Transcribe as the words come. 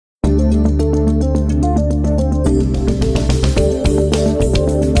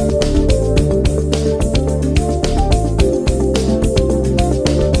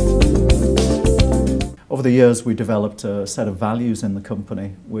over the years, we developed a set of values in the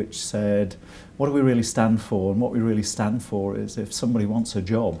company which said, what do we really stand for? And what we really stand for is if somebody wants a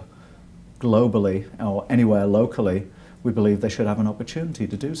job globally or anywhere locally, we believe they should have an opportunity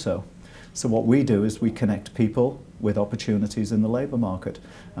to do so. So what we do is we connect people with opportunities in the labour market.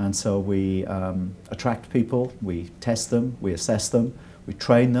 And so we attract people, we test them, we assess them, we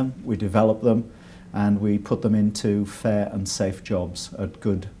train them, we develop them, and we put them into fair and safe jobs at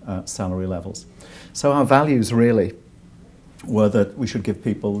good salary levels. So our values really were that we should give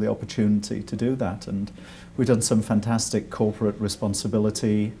people the opportunity to do that, and we've done some fantastic corporate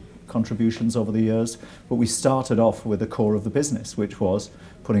responsibility contributions over the years, but we started off with the core of the business, which was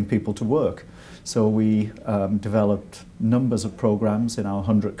putting people to work. So we developed numbers of programs in our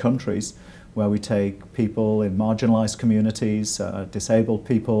 100 countries where we take people in marginalized communities, disabled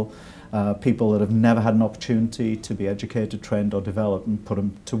people, people that have never had an opportunity to be educated, trained or developed, and put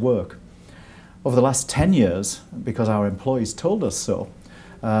them to work. Over the last 10 years, because our employees told us so,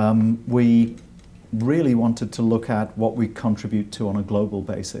 we really wanted to look at what we contribute to on a global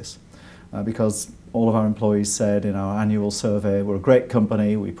basis. Because all of our employees said in our annual survey, we're a great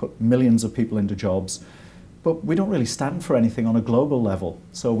company, we put millions of people into jobs, but we don't really stand for anything on a global level.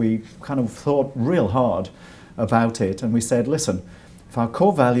 So we kind of thought real hard about it, and we said, listen, if our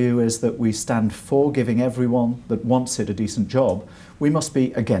core value is that we stand for giving everyone that wants it a decent job, we must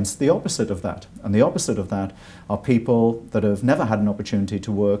be against the opposite of that. And the opposite of that are people that have never had an opportunity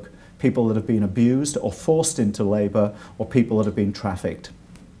to work, people that have been abused or forced into labour, or people that have been trafficked.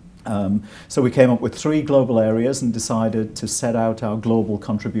 So we came up with 3 global areas and decided to set out our global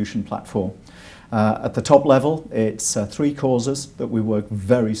contribution platform. At the top level, it's 3 causes that we work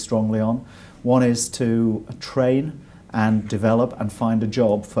very strongly on. One is to train and develop and find a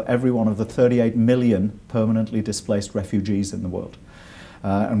job for every one of the 38 million permanently displaced refugees in the world.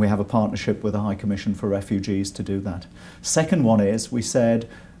 And we have a partnership with the High Commission for Refugees to do that. Second one is, we said,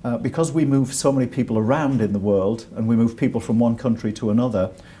 because we move so many people around in the world and we move people from one country to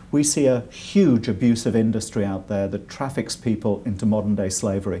another, we see a huge abusive industry out there that traffics people into modern-day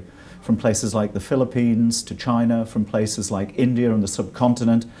slavery, from places like the Philippines to China, from places like India and the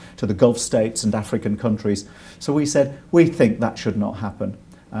subcontinent to the Gulf states and African countries. So we said, we think that should not happen.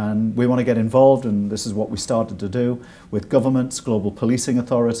 And we want to get involved, and this is what we started to do, with governments, global policing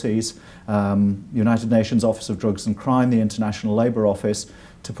authorities, United Nations Office of Drugs and Crime, the International Labour Office,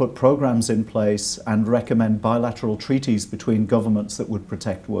 to put programs in place and recommend bilateral treaties between governments that would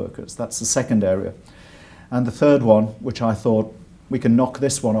protect workers. That's the second area. And the third one, which I thought we can knock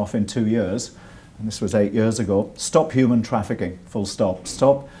this one off in 2 years, and this was 8 years ago, stop human trafficking, full stop.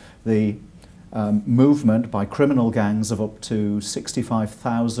 Stop the movement by criminal gangs of up to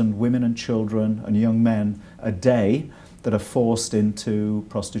 65,000 women and children and young men a day that are forced into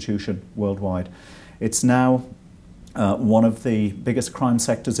prostitution worldwide. It's now one of the biggest crime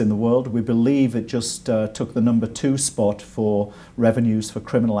sectors in the world. We believe it just took the number 2 spot for revenues for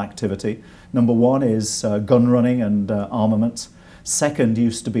criminal activity. Number 1 is gun running and armaments. Second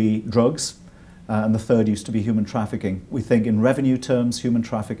used to be drugs. And the third used to be human trafficking. We think in revenue terms, human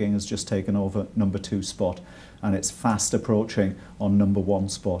trafficking has just taken over number 2 spot, and it's fast approaching on number 1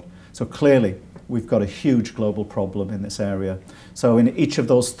 spot. So clearly, we've got a huge global problem in this area. So in each of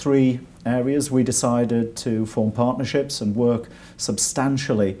those 3 areas, we decided to form partnerships and work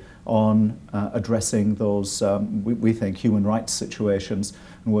substantially on addressing those, we think, human rights situations,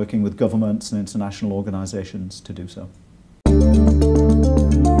 and working with governments and international organisations to do so.